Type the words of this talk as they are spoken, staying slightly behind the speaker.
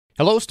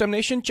Hello, STEM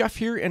Nation. Jeff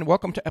here, and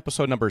welcome to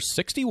episode number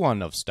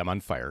 61 of STEM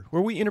on Fire,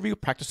 where we interview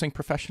practicing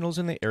professionals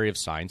in the area of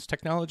science,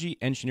 technology,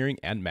 engineering,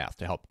 and math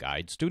to help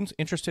guide students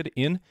interested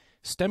in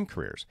STEM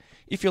careers.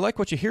 If you like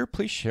what you hear,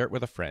 please share it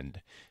with a friend.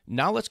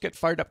 Now let's get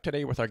fired up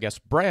today with our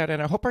guest, Brad,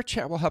 and I hope our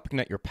chat will help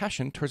ignite your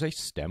passion towards a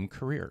STEM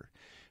career.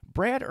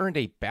 Brad earned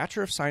a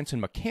Bachelor of Science in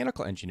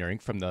Mechanical Engineering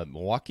from the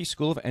Milwaukee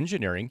School of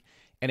Engineering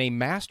and a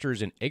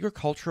Master's in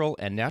Agricultural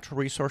and Natural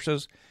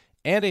Resources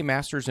and a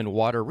Master's in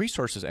Water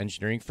Resources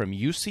Engineering from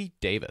UC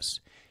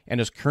Davis,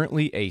 and is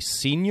currently a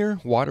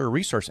Senior Water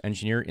Resource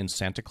Engineer in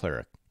Santa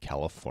Clara,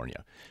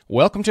 California.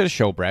 Welcome to the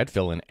show, Brad.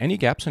 Fill in any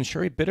gaps and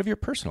share a bit of your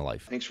personal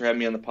life. Thanks for having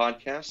me on the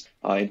podcast.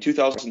 In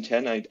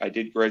 2010, I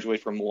did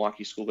graduate from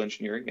Milwaukee School of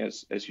Engineering,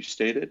 as you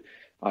stated.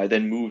 I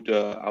then moved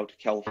out to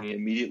California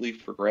immediately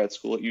for grad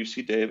school at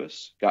UC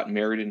Davis. Got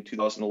married in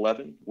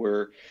 2011,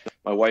 where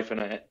my wife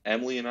and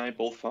Emily and I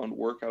both found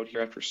work out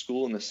here after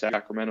school in the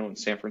Sacramento and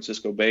San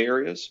Francisco Bay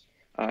areas.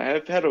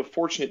 I've had a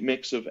fortunate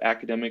mix of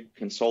academic,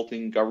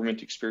 consulting,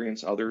 government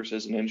experience, others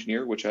as an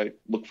engineer, which I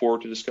look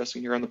forward to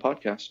discussing here on the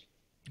podcast.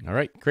 All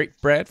right.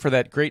 Great, Brad, for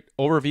that great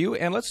overview.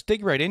 And let's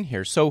dig right in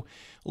here. So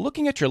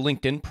looking at your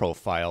LinkedIn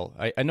profile,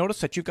 I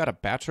noticed that you've got a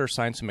Bachelor of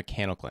Science in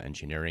Mechanical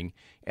Engineering.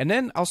 And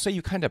then I'll say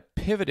you kind of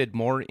pivoted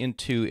more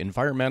into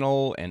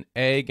environmental and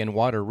ag and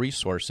water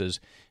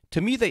resources.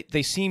 To me,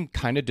 they seem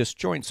kind of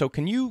disjoint. So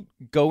can you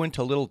go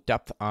into a little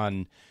depth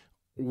on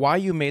why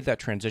you made that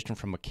transition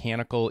from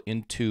mechanical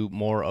into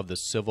more of the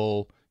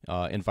civil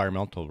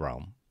environmental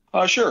realm?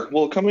 Sure.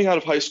 Well, coming out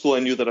of high school, I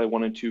knew that I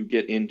wanted to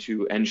get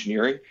into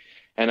engineering.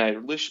 And I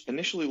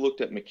initially looked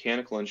at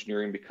mechanical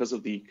engineering because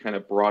of the kind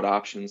of broad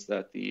options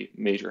that the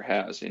major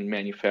has in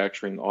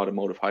manufacturing,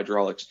 automotive,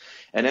 hydraulics.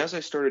 And as I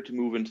started to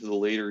move into the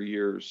later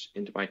years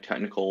into my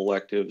technical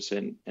electives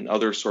and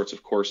other sorts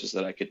of courses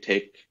that I could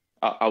take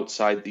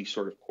outside these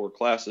sort of core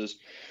classes,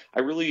 I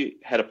really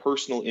had a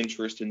personal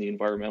interest in the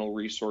environmental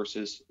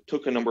resources,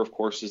 took a number of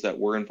courses that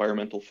were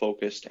environmental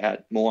focused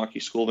at Milwaukee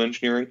School of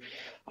Engineering,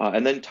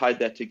 and then tied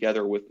that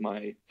together with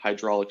my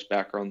hydraulics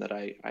background that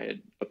I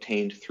had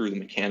obtained through the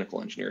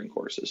mechanical engineering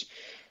courses.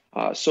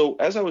 So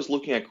as I was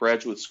looking at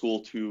graduate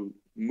school to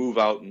move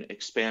out and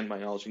expand my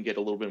knowledge and get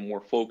a little bit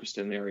more focused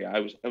in an area,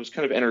 I was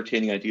kind of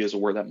entertaining ideas of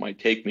where that might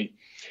take me.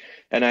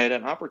 And I had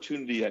an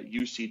opportunity at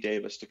UC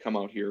Davis to come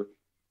out here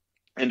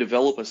and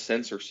develop a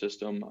sensor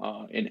system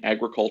in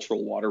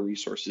agricultural water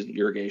resources and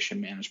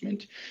irrigation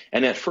management.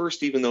 And at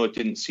first, even though it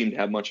didn't seem to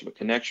have much of a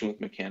connection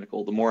with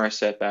mechanical, the more I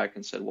sat back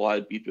and said, well,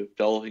 I'd be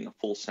developing a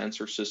full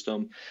sensor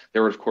system.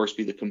 There would, of course,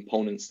 be the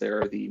components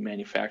there, the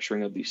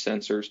manufacturing of these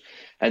sensors,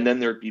 and then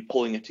there'd be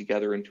pulling it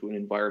together into an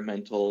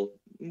environmental,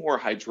 more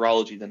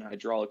hydrology than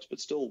hydraulics, but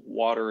still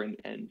water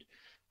and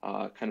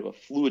kind of a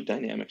fluid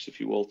dynamics, if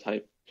you will,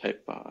 type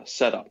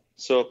setup.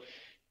 So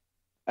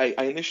I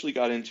initially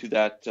got into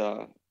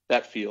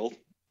that field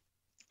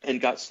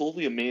and got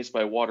slowly amazed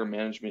by water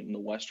management in the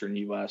Western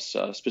U.S.,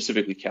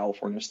 specifically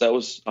California. So that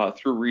was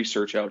through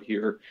research out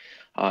here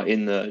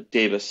in the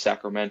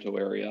Davis-Sacramento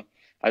area.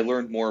 I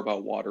learned more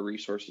about water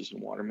resources and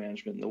water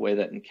management and the way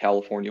that in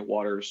California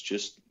waters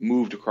just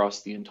moved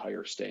across the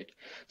entire state.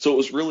 So it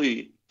was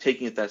really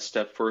taking it that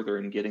step further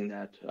and getting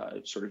that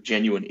sort of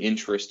genuine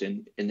interest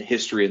in the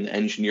history and the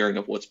engineering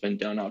of what's been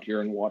done out here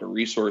in water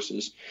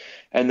resources,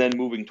 and then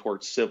moving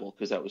towards civil,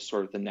 because that was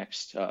sort of the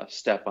next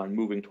step on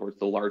moving towards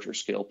the larger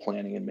scale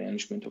planning and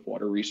management of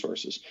water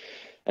resources.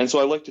 And so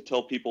I like to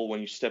tell people,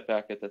 when you step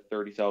back at the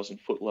 30,000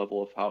 foot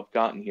level of how I've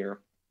gotten here,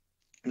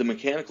 the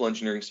mechanical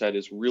engineering side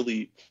has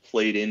really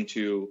played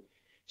into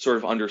sort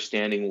of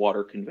understanding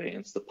water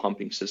conveyance, the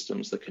pumping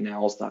systems, the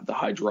canals, the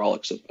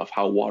hydraulics of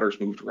how water's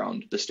moved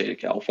around the state of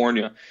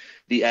California.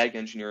 The ag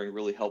engineering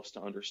really helps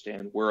to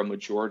understand where a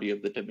majority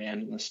of the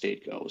demand in the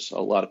state goes. A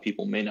lot of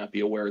people may not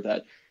be aware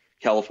that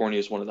California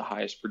is one of the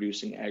highest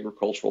producing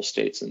agricultural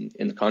states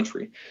in the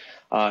country.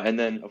 And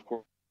then, of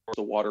course,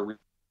 the water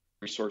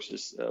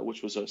resources,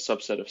 which was a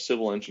subset of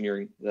civil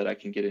engineering that I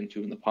can get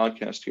into in the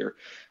podcast here.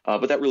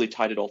 But that really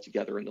tied it all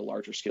together in the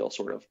larger scale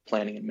sort of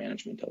planning and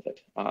management of it.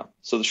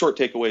 So the short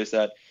takeaway is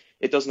that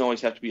it doesn't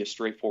always have to be a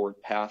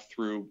straightforward path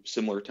through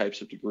similar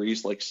types of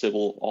degrees like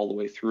civil all the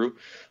way through.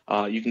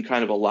 You can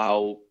kind of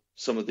allow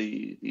some of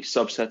the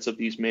subsets of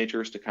these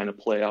majors to kind of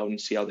play out and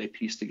see how they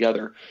piece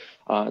together.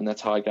 And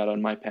that's how I got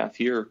on my path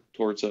here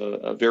towards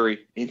a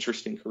very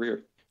interesting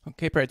career.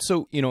 Okay, Brad.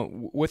 So,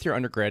 with your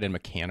undergrad in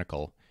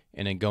mechanical,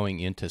 and then going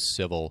into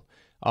civil.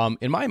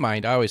 In my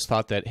mind, I always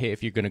thought that, hey,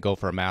 if you're going to go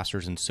for a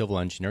master's in civil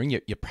engineering,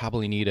 you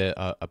probably need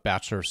a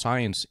Bachelor of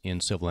Science in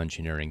civil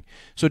engineering.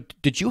 So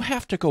did you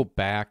have to go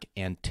back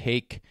and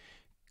take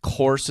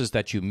courses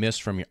that you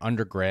missed from your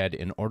undergrad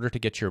in order to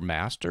get your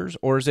master's,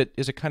 or is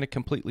it kind of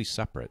completely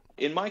separate?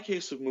 In my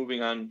case of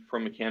moving on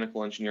from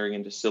mechanical engineering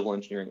into civil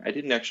engineering, I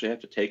didn't actually have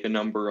to take a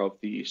number of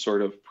the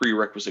sort of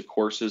prerequisite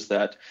courses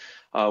that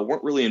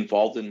weren't really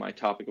involved in my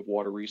topic of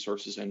water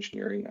resources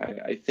engineering.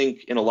 I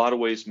think in a lot of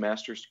ways,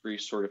 master's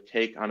degrees sort of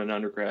take on an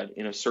undergrad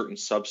in a certain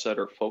subset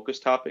or focus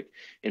topic.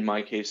 In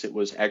my case, it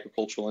was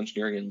agricultural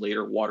engineering and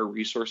later water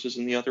resources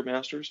in the other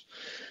masters.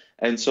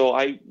 And so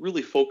I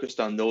really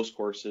focused on those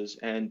courses,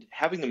 and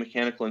having the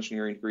mechanical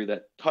engineering degree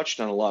that touched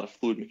on a lot of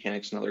fluid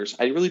mechanics and others,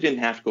 I really didn't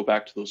have to go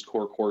back to those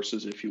core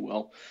courses, if you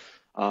will,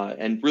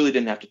 and really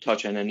didn't have to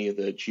touch on any of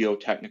the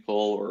geotechnical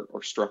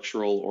or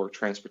structural or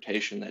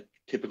transportation that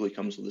typically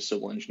comes with a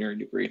civil engineering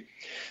degree.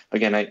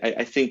 Again,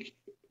 I think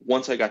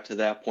once I got to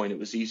that point, it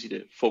was easy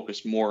to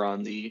focus more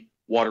on the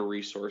water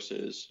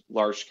resources,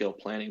 large-scale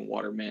planning,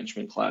 water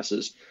management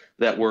classes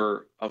that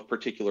were of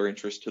particular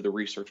interest to the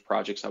research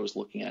projects I was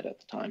looking at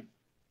the time.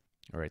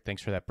 All right,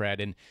 thanks for that, Brad.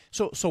 And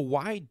so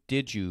why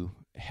did you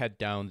head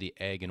down the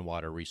ag and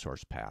water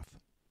resource path?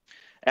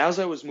 As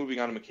I was moving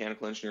on to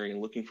mechanical engineering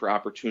and looking for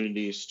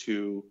opportunities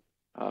to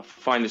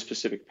find a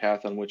specific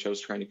path on which I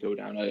was trying to go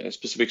down, a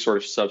specific sort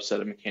of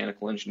subset of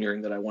mechanical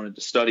engineering that I wanted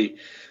to study,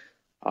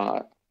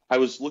 I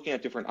was looking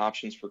at different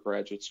options for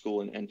graduate school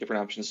and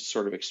different options to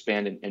sort of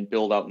expand and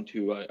build out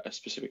into a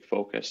specific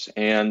focus.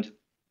 And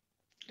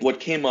what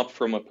came up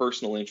from a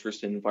personal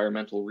interest in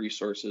environmental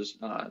resources,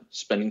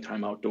 spending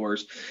time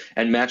outdoors,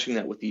 and matching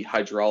that with the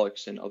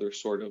hydraulics and other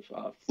sort of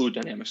fluid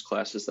dynamics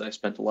classes that I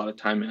spent a lot of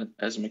time at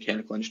as a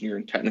mechanical engineer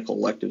in technical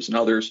electives and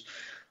others,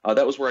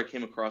 that was where I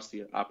came across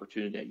the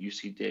opportunity at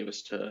UC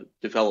Davis to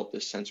develop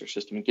this sensor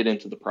system and get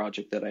into the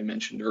project that I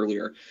mentioned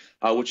earlier,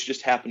 which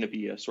just happened to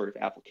be a sort of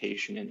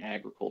application in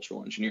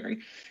agricultural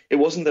engineering. It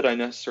wasn't that I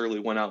necessarily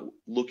went out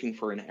looking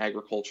for an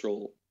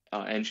agricultural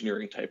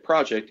engineering type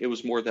project. It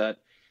was more that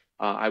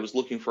I was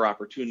looking for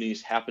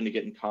opportunities, happened to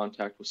get in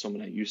contact with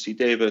someone at UC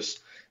Davis,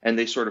 and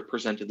they sort of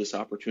presented this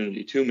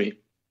opportunity to me.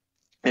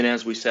 And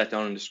as we sat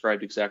down and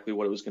described exactly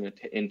what it was going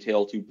to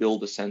entail to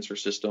build a sensor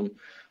system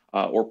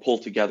or pull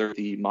together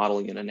the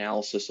modeling and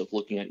analysis of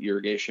looking at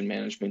irrigation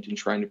management and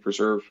trying to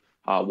preserve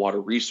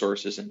water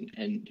resources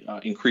and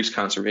increase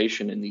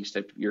conservation in these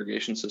types of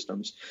irrigation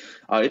systems,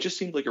 it just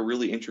seemed like a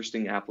really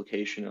interesting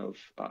application of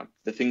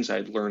the things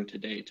I'd learned to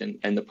date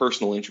and the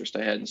personal interest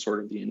I had in sort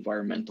of the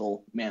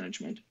environmental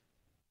management.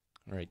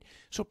 All right.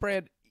 So,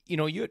 Brad,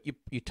 you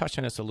touched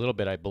on this a little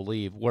bit, I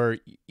believe, where,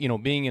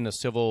 being in the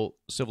civil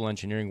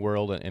engineering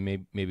world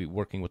and maybe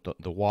working with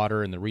the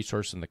water and the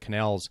resource and the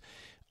canals,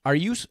 are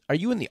you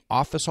in the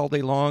office all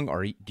day long,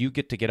 or do you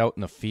get to get out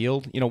in the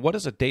field? What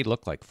does a day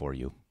look like for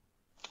you?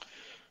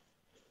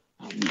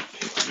 Let me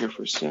pick here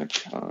for a sec.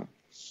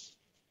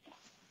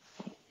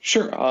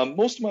 Sure.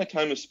 Most of my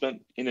time is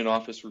spent in an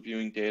office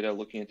reviewing data,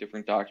 looking at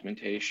different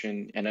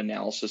documentation and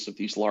analysis of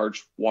these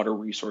large water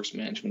resource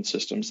management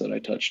systems that I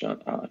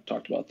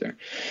talked about there.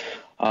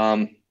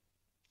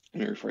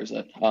 Let me rephrase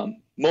that.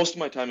 Most of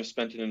my time is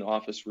spent in an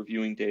office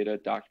reviewing data,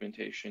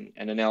 documentation,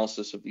 and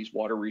analysis of these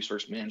water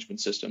resource management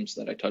systems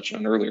that I touched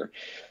on earlier.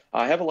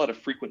 I have a lot of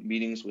frequent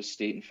meetings with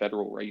state and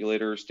federal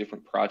regulators,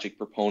 different project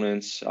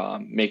proponents,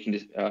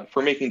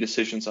 making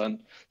decisions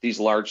on these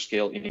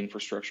large-scale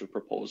infrastructure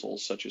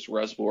proposals, such as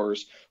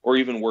reservoirs, or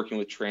even working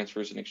with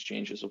transfers and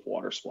exchanges of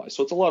water supply.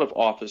 So it's a lot of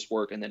office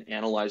work and then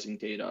analyzing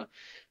data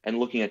and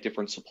looking at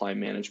different supply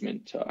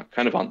management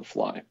kind of on the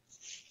fly.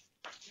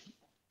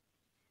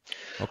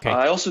 Okay.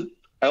 I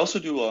also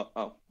do.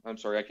 I'm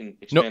sorry. I can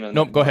expand on that.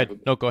 No, go ahead.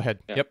 No, go ahead.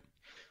 Yeah. Yep.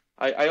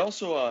 I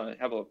also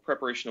have a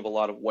preparation of a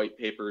lot of white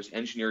papers,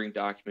 engineering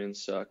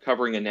documents,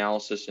 covering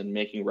analysis and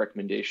making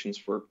recommendations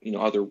for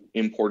other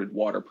imported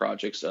water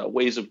projects,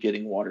 ways of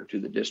getting water to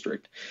the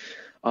district.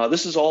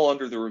 This is all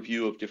under the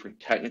review of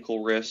different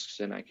technical risks,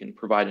 and I can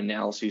provide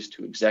analyses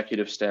to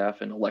executive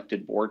staff and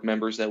elected board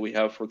members that we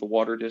have for the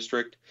water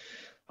district.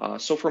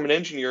 So from an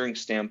engineering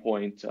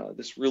standpoint,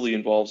 this really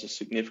involves a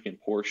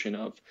significant portion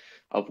of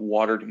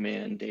water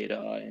demand data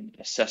and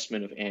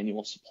assessment of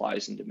annual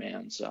supplies and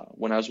demands.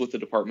 When I was with the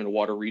Department of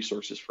Water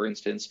Resources, for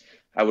instance,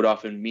 I would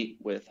often meet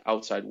with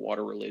outside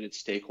water-related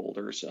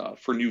stakeholders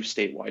for new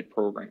statewide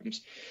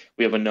programs.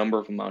 We have a number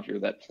of them out here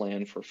that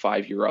plan for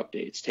 5-year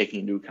updates,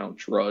 taking into account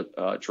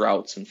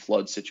droughts and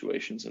flood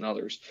situations and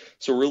others.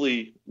 So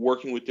really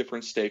working with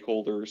different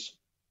stakeholders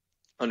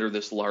under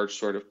this large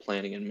sort of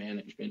planning and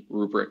management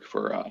rubric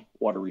for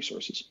water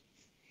resources.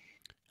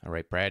 All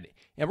right, Brad.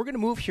 And we're going to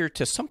move here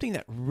to something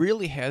that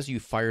really has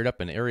you fired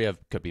up, an area of,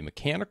 could be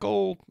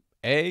mechanical,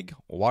 ag,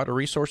 water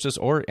resources,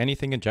 or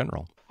anything in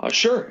general.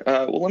 Sure.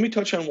 Well, let me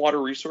touch on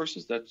water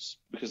resources. That's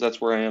because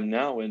that's where I am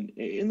now. And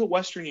in the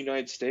Western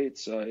United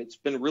States, it's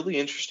been really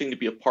interesting to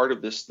be a part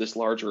of this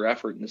larger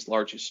effort and this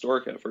large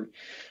historic effort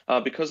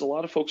because a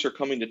lot of folks are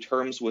coming to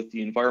terms with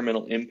the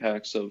environmental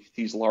impacts of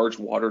these large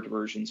water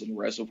diversions and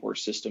reservoir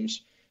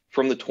systems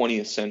from the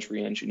 20th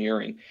century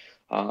engineering.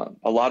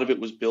 A lot of it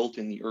was built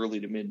in the early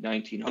to mid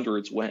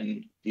 1900s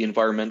when the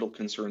environmental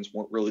concerns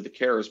weren't really the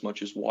care as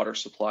much as water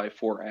supply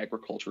for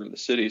agriculture in the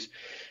cities.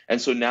 And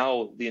so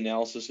now the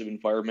analysis of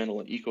environmental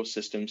and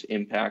ecosystems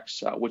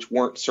impacts, which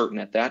weren't certain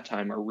at that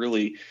time, are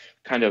really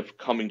kind of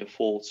coming to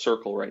full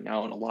circle right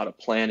now. And a lot of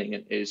planning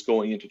is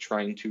going into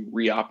trying to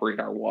reoperate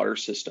our water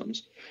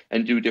systems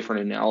and do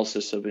different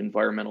analysis of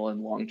environmental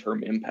and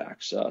long-term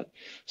impacts.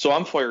 So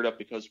I'm fired up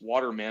because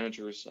water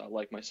managers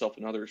like myself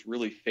and others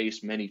really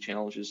face many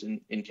challenges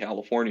in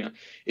California.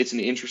 It's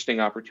an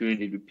interesting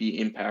opportunity to be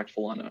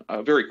impactful on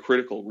a very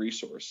critical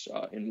resource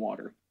in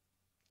water.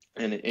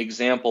 An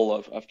example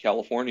of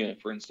California,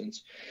 for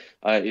instance,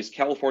 is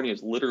California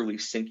is literally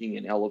sinking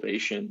in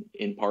elevation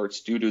in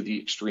parts due to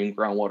the extreme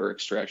groundwater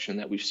extraction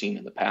that we've seen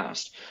in the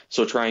past.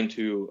 So trying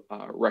to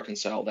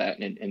reconcile that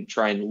and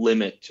try and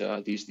limit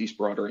these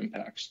broader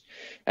impacts.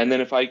 And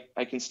then if I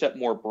can step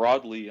more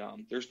broadly,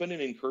 there's been an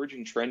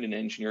encouraging trend in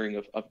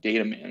engineering of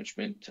data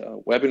management.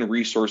 Web and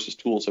resources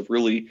tools have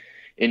really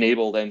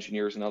enabled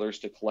engineers and others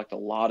to collect a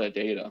lot of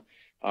data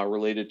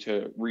related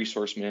to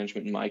resource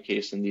management, in my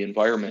case, in the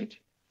environment.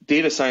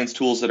 Data science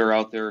tools that are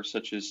out there,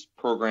 such as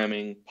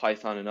programming,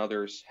 Python, and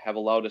others, have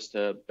allowed us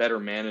to better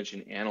manage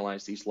and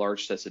analyze these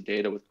large sets of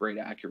data with great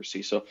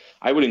accuracy. So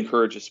I would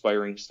encourage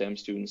aspiring STEM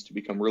students to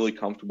become really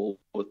comfortable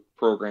with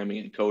programming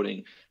and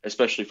coding,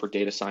 especially for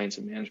data science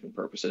and management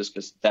purposes,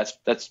 because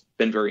that's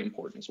been very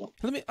important as well.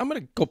 I'm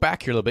going to go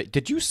back here a little bit.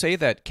 Did you say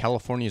that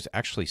California is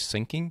actually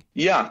sinking?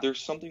 Yeah,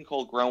 there's something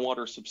called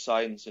groundwater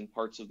subsidence in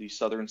parts of the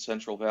southern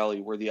Central Valley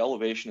where the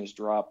elevation has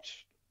dropped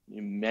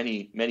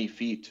many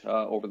feet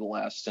over the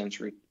last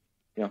century.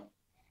 Yeah,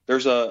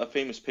 there's a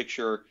famous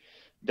picture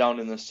down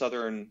in the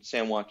southern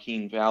San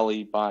Joaquin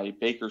Valley by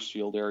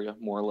Bakersfield area,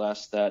 more or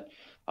less, that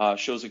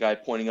shows a guy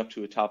pointing up to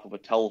the top of a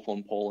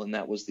telephone pole, and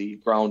that was the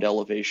ground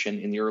elevation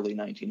in the early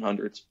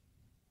 1900s.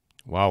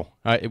 Wow.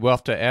 We'll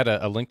have to add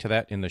a link to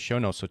that in the show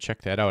notes, so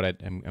check that out.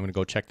 I'm going to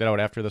go check that out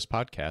after this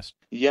podcast.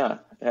 Yeah,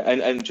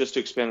 and just to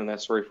expand on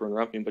that, sorry for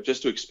interrupting, but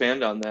just to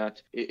expand on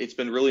that, it's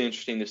been really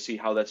interesting to see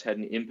how that's had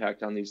an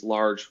impact on these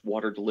large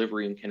water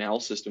delivery and canal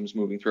systems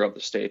moving throughout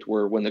the state,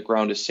 where when the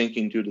ground is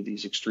sinking due to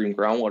these extreme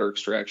groundwater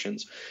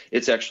extractions,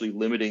 it's actually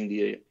limiting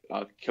the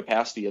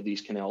capacity of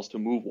these canals to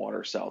move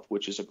water south,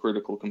 which is a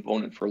critical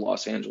component for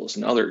Los Angeles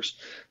and others.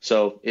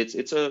 So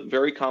it's a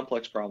very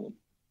complex problem.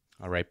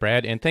 All right,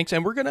 Brad, and thanks.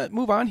 And we're going to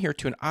move on here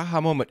to an aha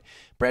moment.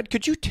 Brad,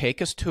 could you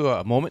take us to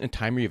a moment in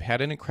time where you've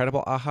had an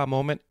incredible aha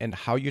moment and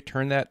how you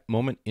turned that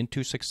moment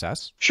into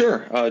success?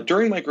 Sure.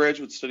 During my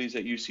graduate studies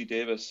at UC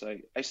Davis,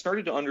 I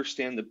started to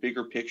understand the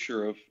bigger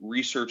picture of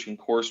research and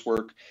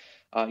coursework.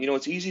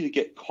 It's easy to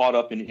get caught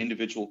up in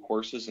individual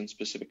courses and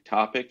specific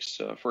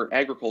topics. For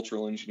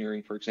agricultural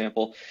engineering, for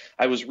example,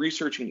 I was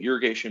researching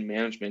irrigation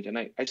management, and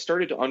I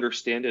started to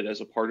understand it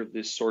as a part of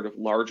this sort of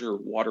larger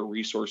water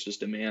resources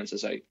demands,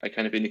 as I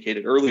kind of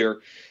indicated earlier,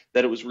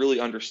 that it was really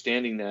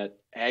understanding that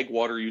ag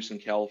water use in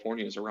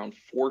California is around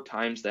 4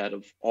 times that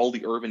of all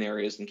the urban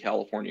areas in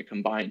California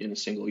combined in a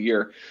single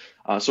year.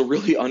 So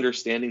really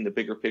understanding the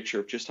bigger picture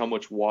of just how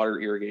much water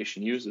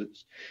irrigation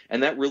uses.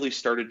 And that really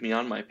started me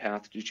on my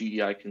path to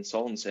GEI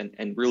consultants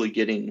and really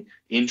getting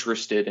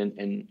interested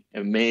and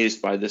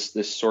amazed by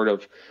this sort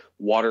of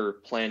water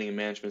planning and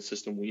management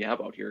system we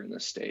have out here in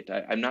this state.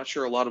 I'm not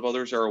sure a lot of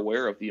others are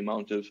aware of the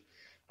amount of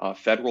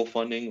federal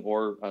funding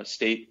or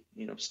state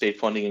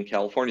funding in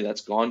California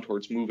that's gone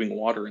towards moving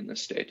water in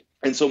this state.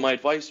 And so my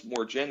advice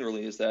more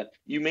generally is that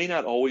you may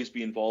not always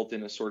be involved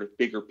in a sort of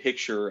bigger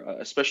picture,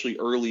 especially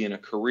early in a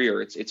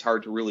career. It's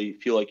hard to really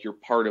feel like you're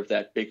part of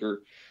that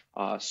bigger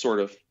sort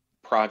of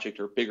project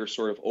or bigger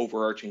sort of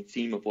overarching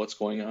theme of what's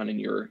going on in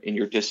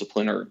your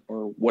discipline or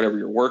whatever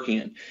you're working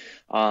in.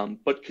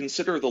 But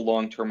consider the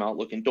long-term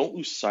outlook and don't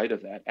lose sight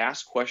of that.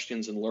 Ask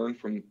questions and learn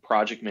from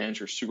project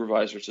managers,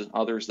 supervisors, and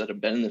others that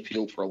have been in the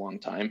field for a long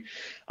time.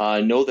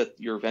 Know that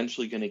you're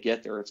eventually going to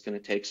get there. It's going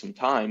to take some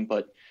time,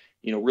 but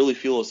really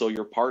feel as though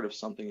you're part of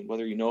something, and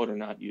whether you know it or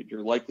not,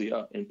 you're likely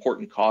an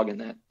important cog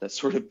in that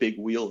sort of big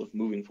wheel of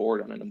moving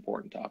forward on an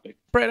important topic.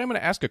 Brad, I'm going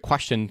to ask a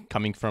question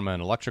coming from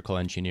an electrical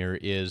engineer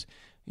is,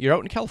 you're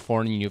out in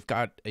California and you've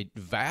got a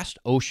vast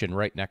ocean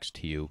right next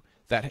to you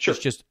that Sure. is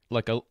just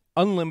like an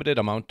unlimited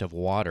amount of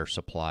water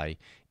supply.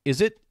 Is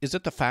it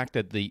the fact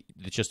that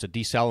it's just a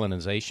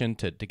desalinization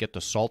to get the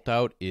salt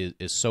out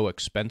is so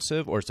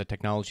expensive, or is the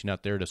technology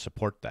not there to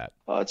support that?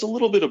 It's a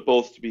little bit of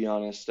both, to be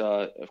honest.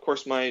 Of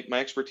course, my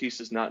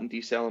expertise is not in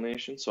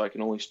desalination, so I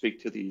can only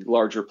speak to the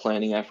larger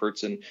planning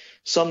efforts and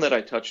some that I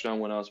touched on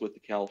when I was with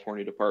the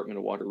California Department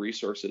of Water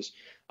Resources.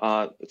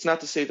 It's not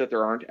to say that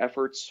there aren't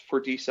efforts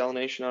for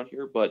desalination out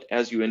here, but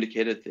as you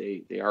indicated,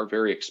 they are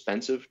very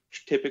expensive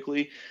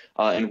typically,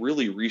 and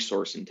really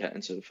resource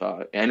intensive,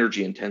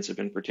 energy intensive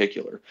in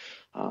particular.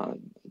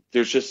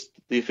 There's just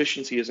the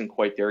efficiency isn't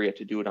quite there yet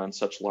to do it on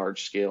such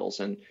large scales,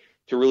 and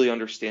to really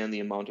understand the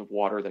amount of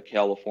water that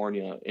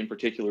California, in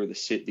particular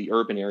the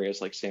urban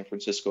areas like San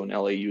Francisco and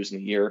LA, use in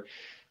a year.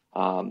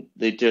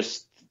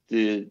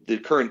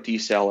 The current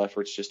desal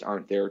efforts just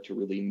aren't there to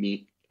really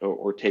meet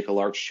or take a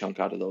large chunk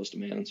out of those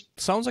demands.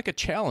 Sounds like a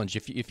challenge.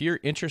 If you're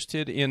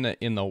interested in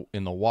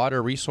the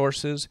water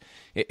resources,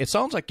 it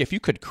sounds like if you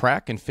could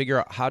crack and figure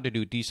out how to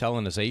do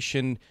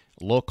desalinization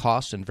low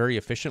cost and very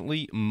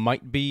efficiently,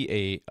 might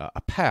be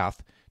a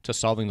path to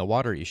solving the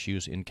water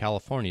issues in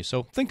California.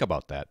 So think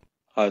about that.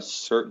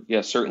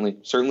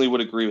 Certainly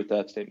would agree with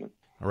that statement.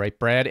 All right,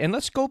 Brad, and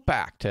let's go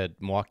back to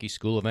Milwaukee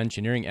School of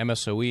Engineering,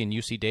 MSOE, and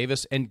UC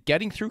Davis, and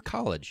getting through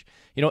college.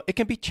 It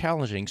can be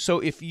challenging. So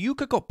if you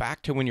could go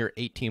back to when you're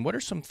 18, what are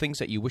some things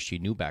that you wish you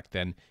knew back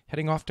then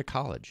heading off to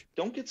college?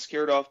 Don't get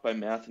scared off by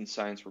math and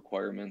science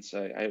requirements.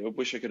 I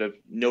wish I could have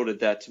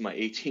noted that to my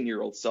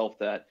 18-year-old self,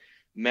 that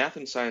math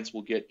and science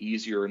will get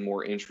easier and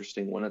more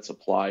interesting when it's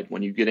applied.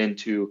 When you get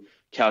into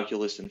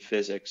calculus and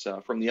physics,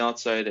 from the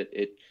outside,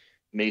 it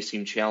may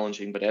seem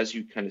challenging, but as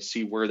you kind of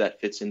see where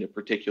that fits into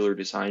particular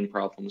design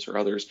problems or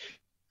others,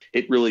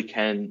 it really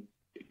can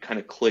kind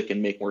of click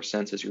and make more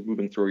sense as you're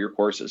moving through your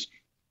courses.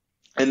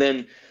 And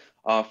then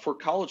for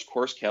college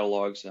course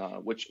catalogs,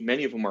 which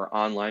many of them are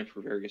online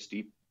for various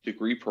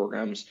degree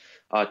programs,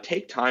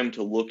 take time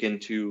to look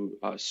into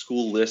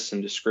school lists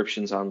and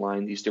descriptions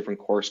online, these different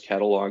course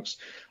catalogs.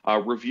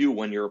 Review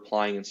when you're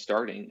applying and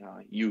starting.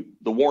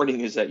 The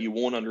warning is that you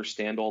won't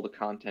understand all the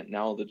content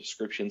now, the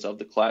descriptions of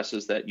the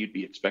classes that you'd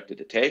be expected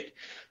to take,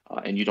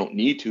 and you don't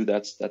need to.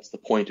 That's the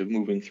point of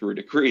moving through a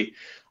degree.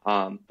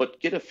 But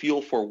get a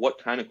feel for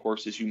what kind of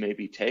courses you may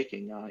be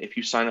taking. If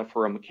you sign up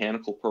for a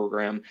mechanical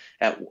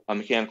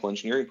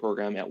engineering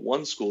program at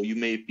one school, you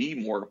may be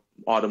more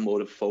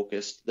automotive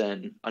focused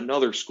than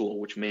another school,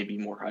 which may be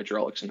more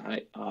hydraulics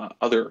and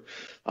other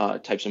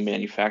types of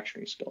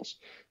manufacturing skills.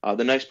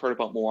 The nice part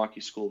about Milwaukee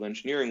School of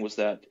Engineering was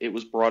that it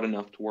was broad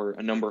enough to where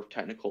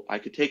I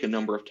could take a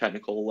number of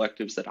technical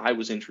electives that I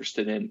was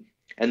interested in,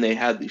 and they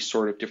had these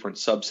sort of different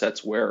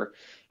subsets where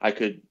I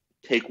could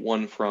take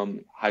one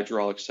from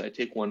hydraulics side,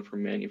 take one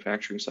from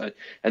manufacturing side,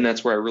 and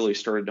that's where I really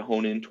started to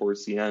hone in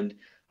towards the end,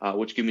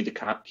 which gave me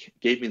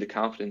the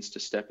confidence to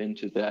step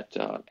into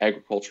that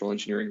agricultural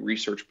engineering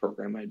research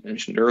program I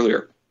mentioned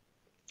earlier.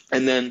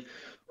 And then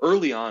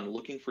early on,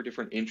 looking for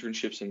different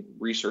internships and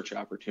research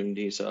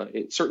opportunities,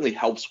 it certainly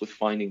helps with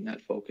finding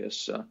that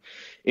focus.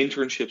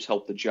 Internships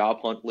help the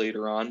job hunt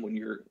later on when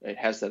it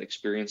has that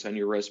experience on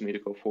your resume to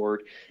go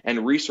forward.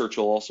 And research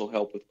will also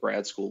help with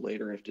grad school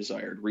later if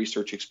desired.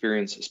 Research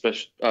experience,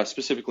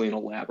 specifically in a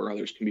lab or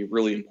others, can be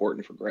really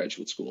important for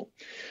graduate school.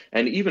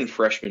 And even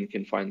freshmen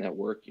can find that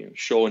work.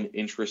 Show an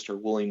interest or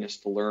willingness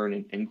to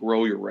learn and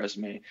grow your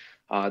resume.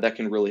 That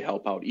can really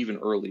help out even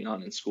early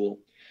on in school.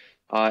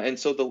 And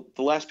so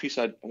the last piece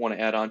I want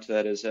to add on to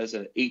that is, as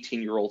an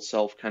 18-year-old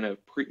self, kind of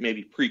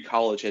maybe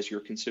pre-college as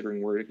you're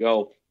considering where to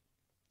go,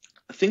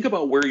 think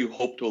about where you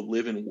hope to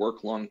live and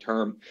work long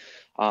term.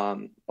 A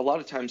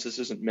lot of times this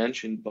isn't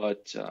mentioned,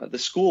 but the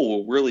school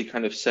will really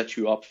kind of set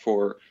you up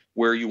for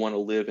where you want to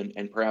live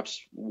and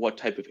perhaps what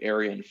type of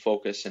area and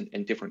focus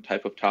and different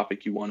type of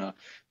topic you want to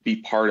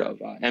be part of.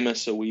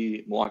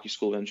 MSOE, Milwaukee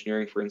School of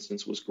Engineering, for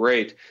instance, was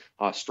great,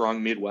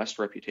 strong Midwest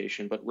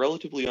reputation, but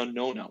relatively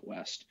unknown out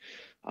West.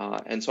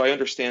 And so I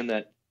understand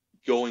that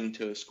going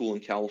to school in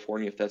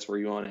California, if that's where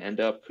you want to end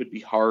up, could be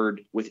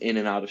hard with in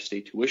and out of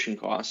state tuition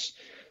costs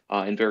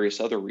and various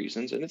other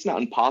reasons. And it's not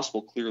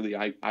impossible. Clearly,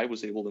 I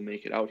was able to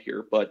make it out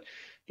here, but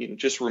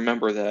just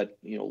remember that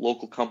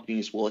local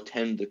companies will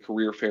attend the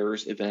career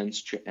fairs,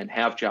 events, and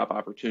have job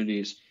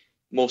opportunities,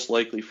 most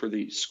likely for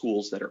the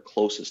schools that are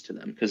closest to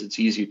them, because it's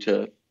easy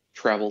to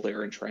travel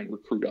there and try and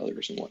recruit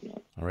others and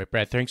whatnot. All right,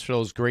 Brad, thanks for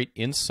those great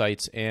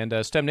insights. And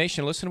STEM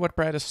Nation, listen to what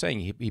Brad is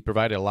saying. He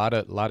provided a lot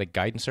of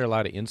guidance there, a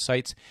lot of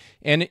insights.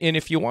 And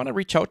if you want to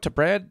reach out to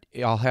Brad,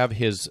 I'll have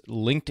his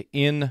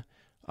LinkedIn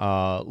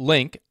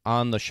link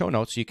on the show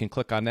notes. So you can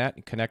click on that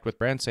and connect with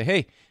Brad and say,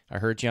 hey, I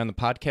heard you on the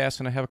podcast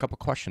and I have a couple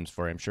questions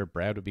for you. I'm sure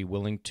Brad would be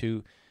willing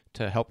to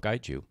help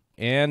guide you.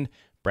 And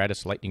Brad,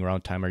 it's lightning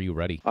round time. Are you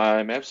ready?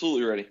 I'm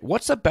absolutely ready.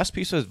 What's the best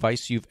piece of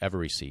advice you've ever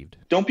received?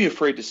 Don't be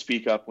afraid to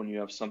speak up when you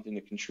have something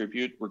to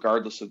contribute,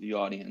 regardless of the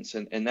audience.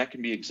 And that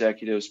can be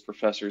executives,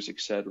 professors,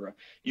 etc.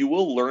 You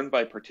will learn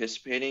by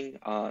participating,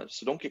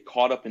 so don't get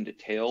caught up in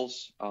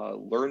details.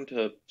 Learn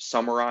to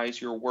summarize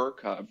your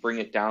work, bring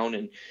it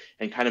down,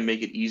 and kind of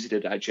make it easy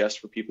to digest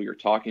for people you're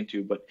talking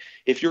to. But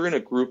if you're in a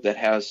group that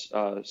has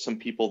some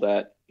people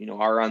that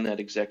are on that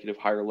executive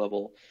higher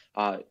level,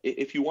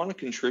 if you want to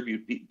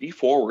contribute, be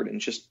forward and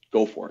just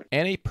go for it.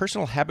 And a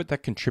personal habit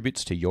that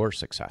contributes to your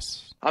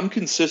success. I'm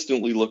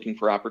consistently looking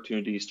for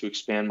opportunities to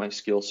expand my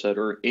skill set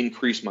or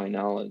increase my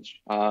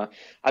knowledge.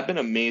 I've been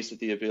amazed at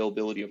the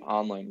availability of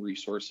online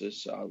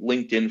resources.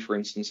 LinkedIn, for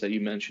instance, that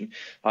you mentioned.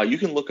 You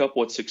can look up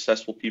what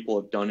successful people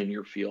have done in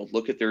your field.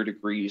 Look at their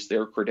degrees,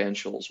 their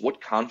credentials,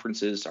 what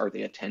conferences are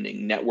they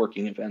attending,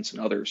 networking events, and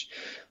others.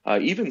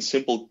 Even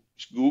simple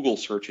Google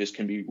searches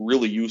can be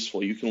really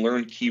useful. You can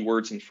learn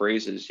keywords and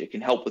phrases. It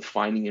can help with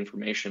finding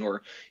information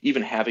or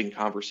even having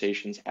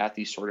conversations at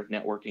these sort of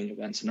networking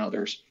events and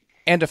others.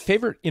 And a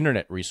favorite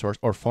internet resource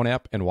or phone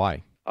app, and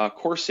why?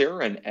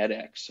 Coursera and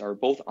edX are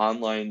both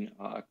online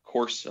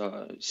course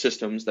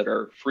systems that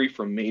are free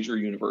from major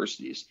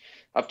universities.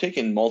 I've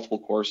taken multiple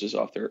courses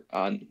off there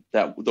on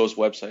those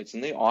websites,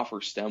 and they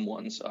offer STEM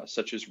ones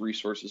such as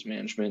resources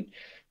management,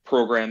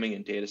 programming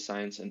and data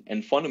science,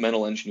 and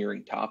fundamental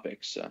engineering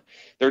topics.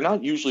 They're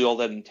not usually all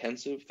that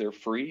intensive. They're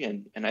free,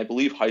 and I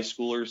believe high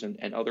schoolers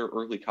and other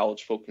early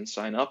college folk can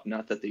sign up,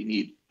 not that they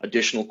need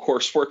additional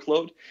course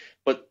workload,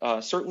 but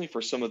certainly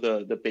for some of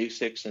the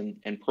basics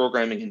and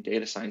programming and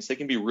data science, they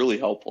can be really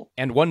helpful.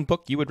 And one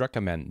book you would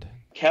recommend?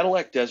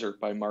 Cadillac Desert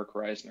by Mark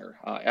Reisner.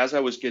 As I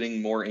was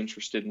getting more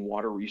interested in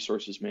water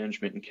resources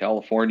management in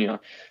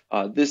California,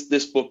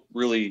 this book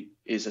really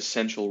is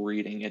essential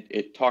reading.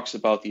 It talks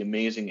about the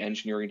amazing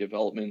engineering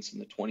developments in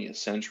the 20th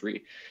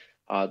century.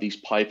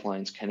 these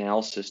pipelines,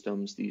 canal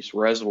systems, these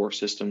reservoir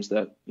systems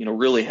that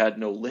really had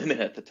no limit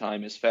at the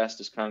time. As fast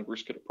as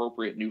Congress could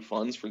appropriate new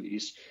funds for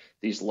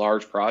these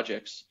large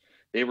projects,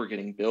 they were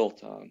getting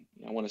built.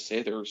 I want to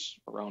say there's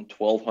around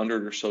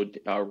 1,200 or so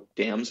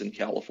dams in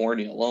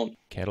California alone.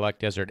 Cadillac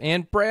Desert.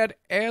 And Brad,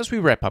 as we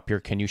wrap up here,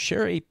 can you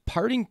share a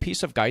parting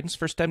piece of guidance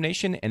for STEM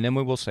Nation, and then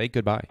we will say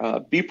goodbye?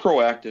 Be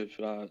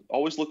proactive.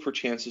 Always look for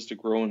chances to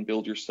grow and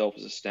build yourself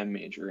as a STEM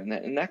major,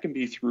 and that can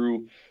be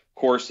through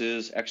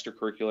courses,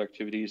 extracurricular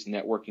activities,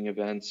 networking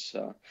events.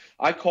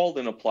 I called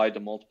and applied to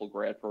multiple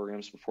grad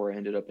programs before I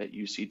ended up at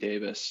UC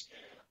Davis.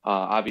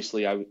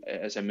 Obviously,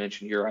 as I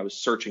mentioned here, I was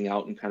searching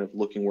out and kind of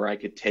looking where I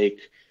could take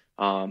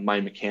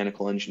my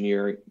mechanical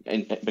engineering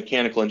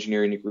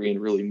degree and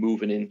really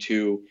moving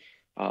into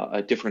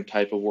a different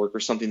type of work, or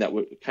something that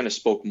would kind of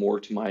spoke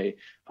more to my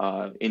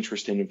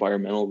interest in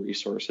environmental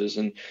resources.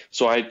 And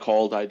so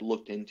I'd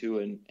looked into,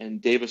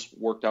 and Davis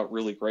worked out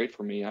really great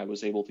for me. I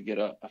was able to get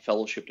a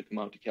fellowship to come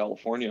out to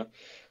California.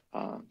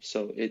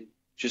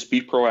 Just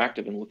be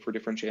proactive and look for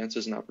different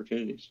chances and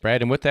opportunities.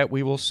 Brad, and with that,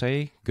 we will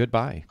say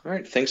goodbye. All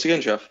right. Thanks again,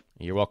 Jeff.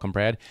 You're welcome,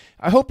 Brad.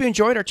 I hope you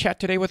enjoyed our chat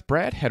today with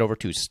Brad. Head over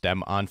to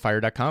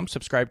STEMonfire.com,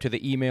 subscribe to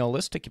the email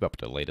list to keep up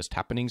with the latest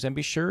happenings, and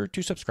be sure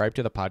to subscribe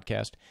to the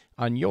podcast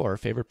on your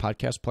favorite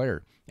podcast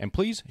player. And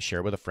please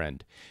share with a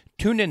friend.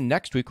 Tune in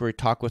next week where we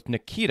talk with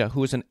Nikita,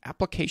 who is an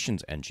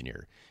applications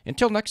engineer.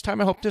 Until next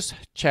time, I hope this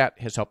chat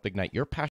has helped ignite your passion